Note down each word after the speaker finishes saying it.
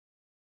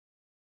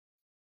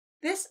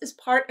This is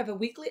part of a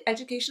weekly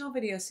educational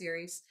video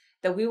series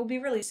that we will be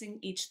releasing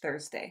each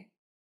Thursday.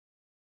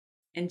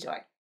 Enjoy.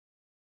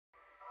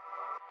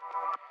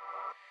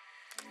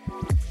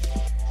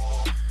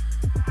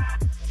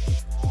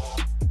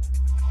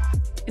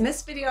 In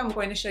this video, I'm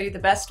going to show you the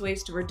best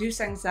ways to reduce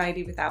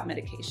anxiety without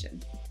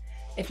medication.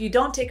 If you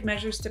don't take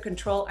measures to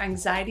control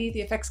anxiety,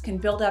 the effects can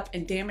build up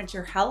and damage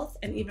your health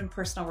and even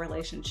personal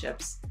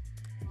relationships.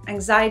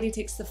 Anxiety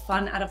takes the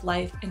fun out of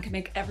life and can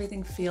make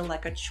everything feel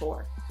like a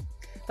chore.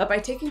 But by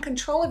taking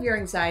control of your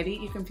anxiety,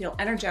 you can feel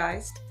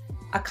energized,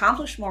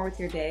 accomplish more with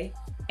your day,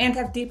 and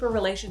have deeper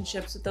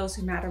relationships with those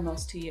who matter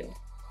most to you.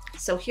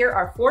 So here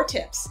are 4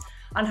 tips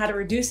on how to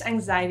reduce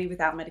anxiety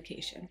without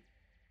medication.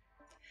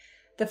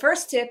 The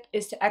first tip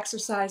is to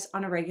exercise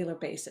on a regular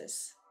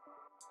basis.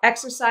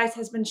 Exercise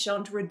has been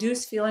shown to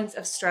reduce feelings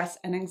of stress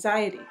and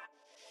anxiety.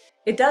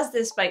 It does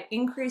this by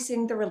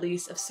increasing the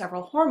release of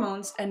several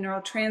hormones and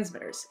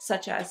neurotransmitters,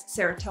 such as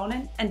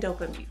serotonin and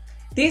dopamine.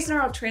 These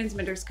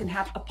neurotransmitters can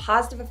have a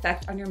positive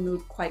effect on your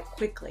mood quite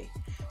quickly.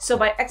 So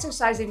by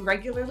exercising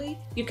regularly,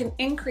 you can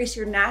increase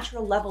your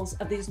natural levels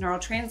of these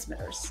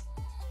neurotransmitters.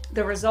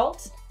 The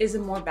result is a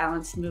more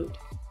balanced mood.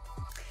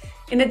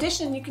 In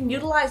addition, you can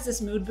utilize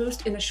this mood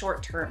boost in the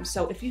short term.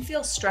 So if you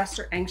feel stressed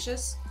or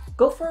anxious,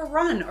 go for a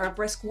run or a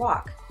brisk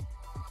walk.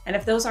 And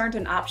if those aren't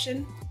an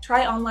option,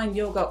 try online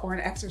yoga or an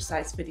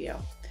exercise video.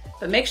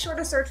 But make sure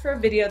to search for a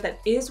video that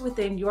is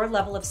within your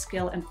level of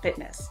skill and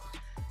fitness.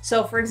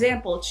 So for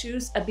example,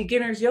 choose a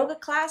beginner's yoga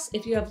class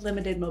if you have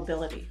limited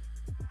mobility.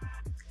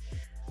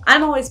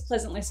 I'm always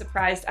pleasantly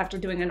surprised after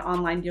doing an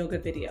online yoga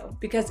video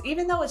because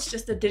even though it's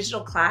just a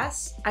digital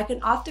class, I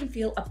can often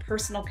feel a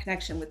personal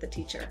connection with the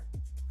teacher.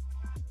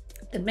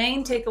 The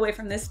main takeaway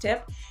from this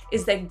tip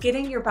is that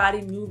getting your body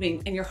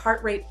moving and your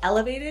heart rate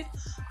elevated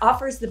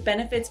offers the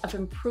benefits of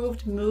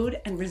improved mood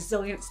and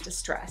resilience to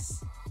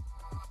stress.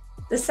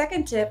 The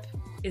second tip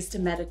is to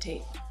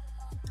meditate.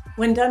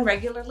 When done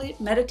regularly,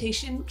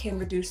 meditation can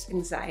reduce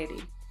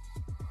anxiety.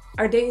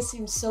 Our days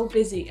seem so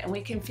busy and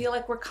we can feel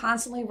like we're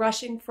constantly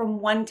rushing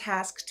from one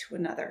task to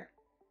another.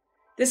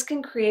 This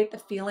can create the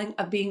feeling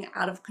of being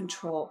out of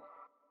control.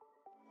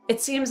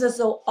 It seems as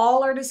though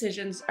all our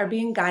decisions are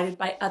being guided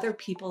by other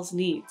people's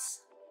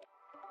needs.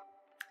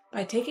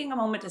 By taking a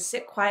moment to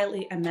sit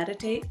quietly and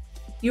meditate,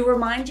 you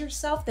remind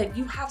yourself that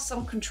you have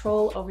some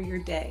control over your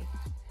day.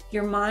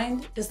 Your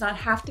mind does not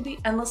have to be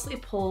endlessly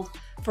pulled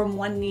from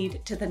one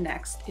need to the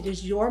next. It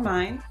is your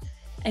mind,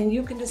 and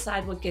you can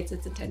decide what gets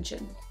its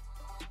attention.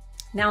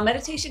 Now,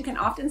 meditation can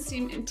often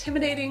seem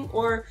intimidating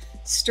or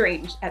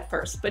strange at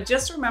first, but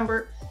just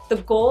remember, the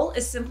goal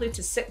is simply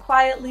to sit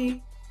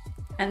quietly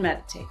and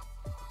meditate.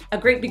 A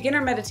great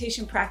beginner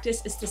meditation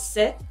practice is to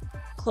sit,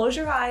 close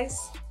your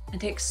eyes, and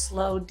take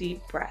slow,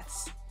 deep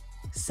breaths.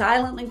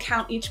 Silently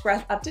count each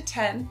breath up to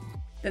 10,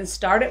 then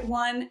start at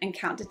 1 and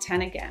count to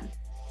 10 again.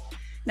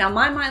 Now,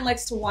 my mind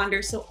likes to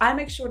wander, so I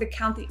make sure to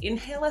count the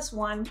inhale as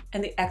 1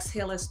 and the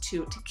exhale as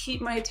 2 to keep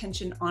my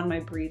attention on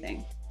my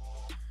breathing.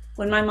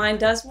 When my mind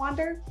does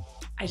wander,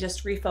 I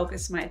just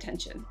refocus my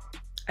attention.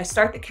 I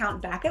start the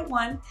count back at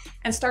 1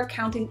 and start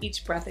counting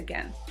each breath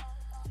again.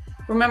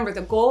 Remember,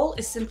 the goal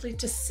is simply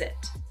to sit.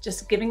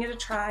 Just giving it a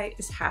try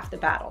is half the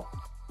battle.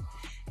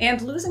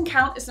 And losing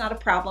count is not a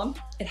problem.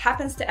 It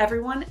happens to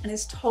everyone and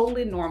is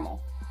totally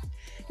normal.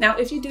 Now,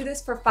 if you do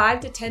this for 5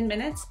 to 10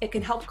 minutes, it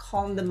can help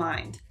calm the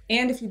mind.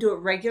 And if you do it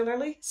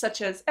regularly,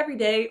 such as every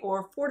day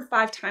or 4 to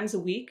 5 times a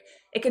week,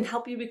 it can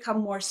help you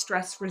become more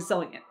stress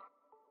resilient.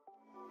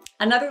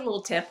 Another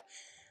little tip,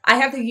 I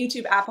have the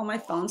YouTube app on my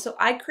phone, so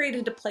I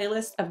created a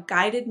playlist of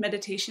guided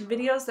meditation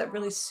videos that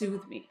really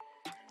soothe me.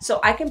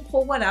 So I can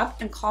pull one up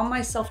and calm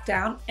myself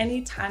down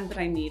anytime that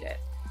I need it.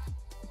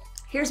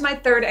 Here's my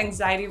third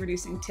anxiety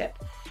reducing tip.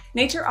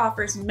 Nature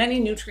offers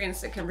many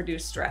nutrients that can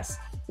reduce stress.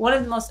 One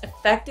of the most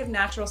effective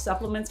natural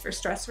supplements for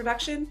stress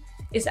reduction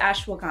is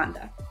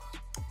ashwagandha.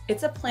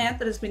 It's a plant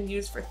that has been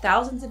used for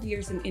thousands of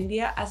years in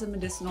India as a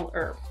medicinal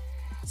herb.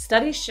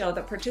 Studies show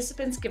that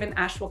participants given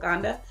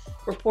ashwagandha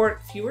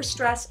report fewer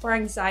stress or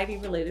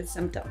anxiety-related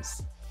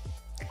symptoms.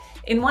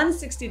 In one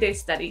 60-day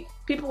study,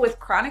 people with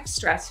chronic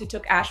stress who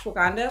took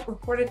ashwagandha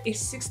reported a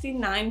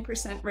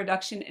 69%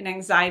 reduction in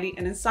anxiety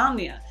and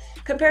insomnia,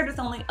 compared with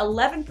only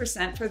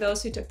 11% for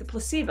those who took the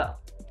placebo.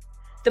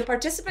 The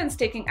participants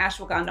taking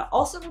ashwagandha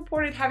also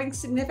reported having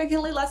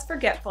significantly less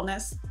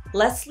forgetfulness,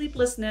 less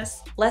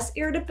sleeplessness, less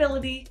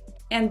irritability,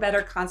 and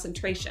better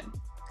concentration.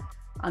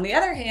 On the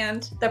other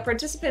hand, the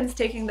participants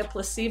taking the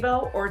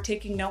placebo or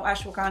taking no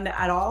ashwagandha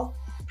at all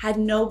had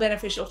no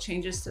beneficial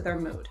changes to their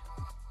mood.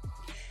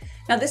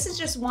 Now, this is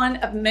just one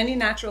of many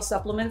natural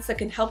supplements that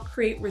can help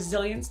create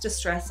resilience to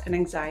stress and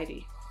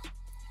anxiety.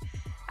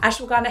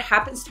 Ashwagandha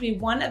happens to be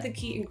one of the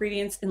key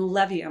ingredients in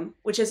Levium,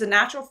 which is a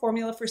natural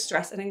formula for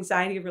stress and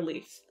anxiety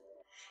relief.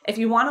 If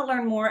you want to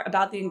learn more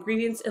about the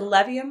ingredients in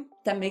Levium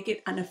that make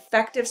it an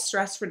effective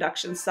stress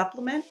reduction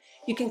supplement,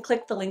 you can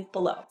click the link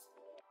below.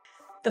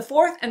 The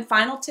fourth and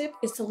final tip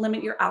is to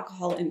limit your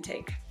alcohol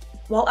intake.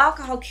 While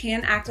alcohol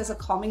can act as a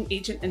calming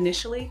agent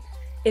initially,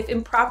 If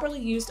improperly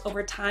used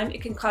over time,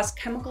 it can cause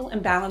chemical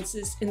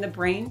imbalances in the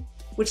brain,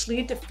 which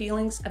lead to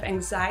feelings of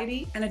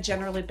anxiety and a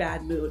generally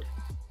bad mood.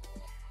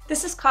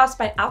 This is caused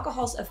by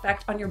alcohol's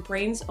effect on your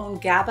brain's own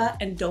GABA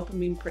and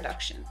dopamine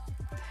production.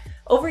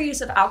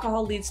 Overuse of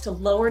alcohol leads to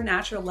lower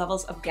natural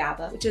levels of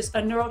GABA, which is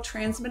a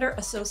neurotransmitter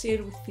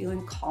associated with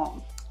feeling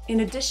calm. In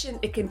addition,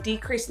 it can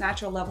decrease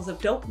natural levels of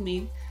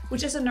dopamine,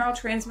 which is a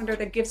neurotransmitter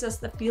that gives us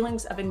the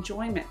feelings of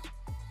enjoyment.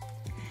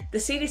 The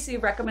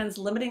CDC recommends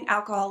limiting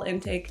alcohol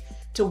intake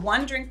to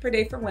 1 drink per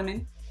day for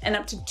women and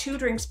up to 2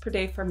 drinks per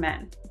day for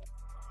men.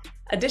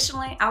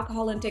 Additionally,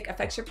 alcohol intake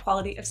affects your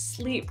quality of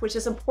sleep, which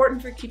is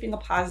important for keeping a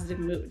positive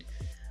mood.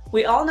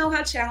 We all know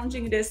how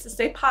challenging it is to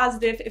stay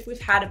positive if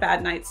we've had a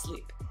bad night's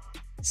sleep.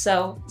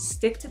 So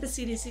stick to the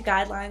CDC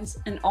guidelines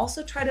and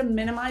also try to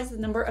minimize the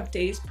number of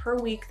days per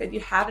week that you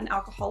have an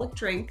alcoholic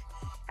drink,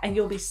 and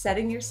you'll be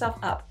setting yourself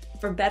up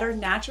for better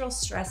natural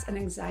stress and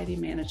anxiety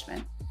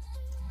management.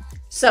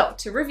 So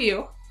to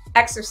review,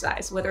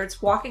 exercise, whether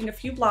it's walking a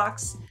few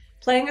blocks,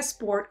 playing a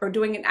sport, or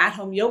doing an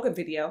at-home yoga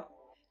video,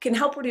 can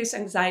help reduce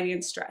anxiety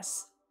and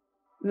stress.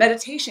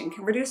 Meditation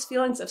can reduce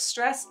feelings of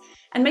stress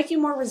and make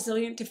you more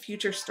resilient to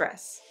future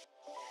stress.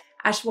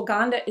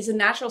 Ashwagandha is a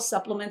natural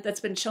supplement that's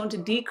been shown to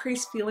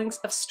decrease feelings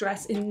of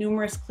stress in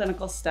numerous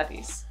clinical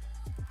studies.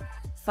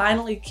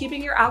 Finally,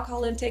 keeping your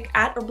alcohol intake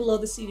at or below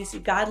the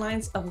CDC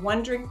guidelines of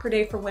 1 drink per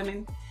day for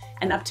women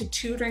and up to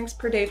 2 drinks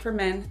per day for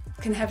men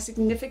can have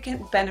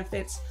significant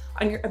benefits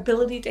on your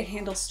ability to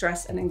handle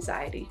stress and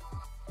anxiety.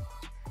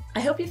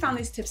 I hope you found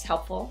these tips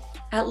helpful.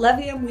 At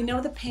Levium, we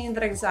know the pain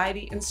that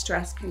anxiety and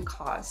stress can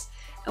cause,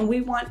 and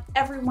we want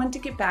everyone to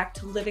get back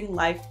to living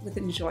life with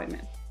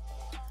enjoyment.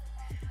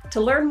 To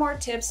learn more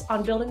tips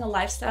on building a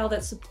lifestyle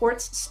that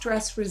supports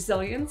stress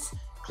resilience,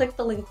 click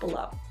the link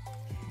below.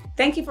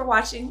 Thank you for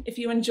watching. If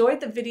you enjoyed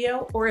the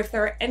video, or if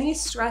there are any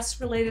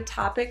stress-related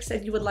topics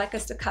that you would like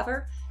us to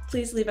cover,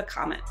 please leave a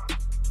comment.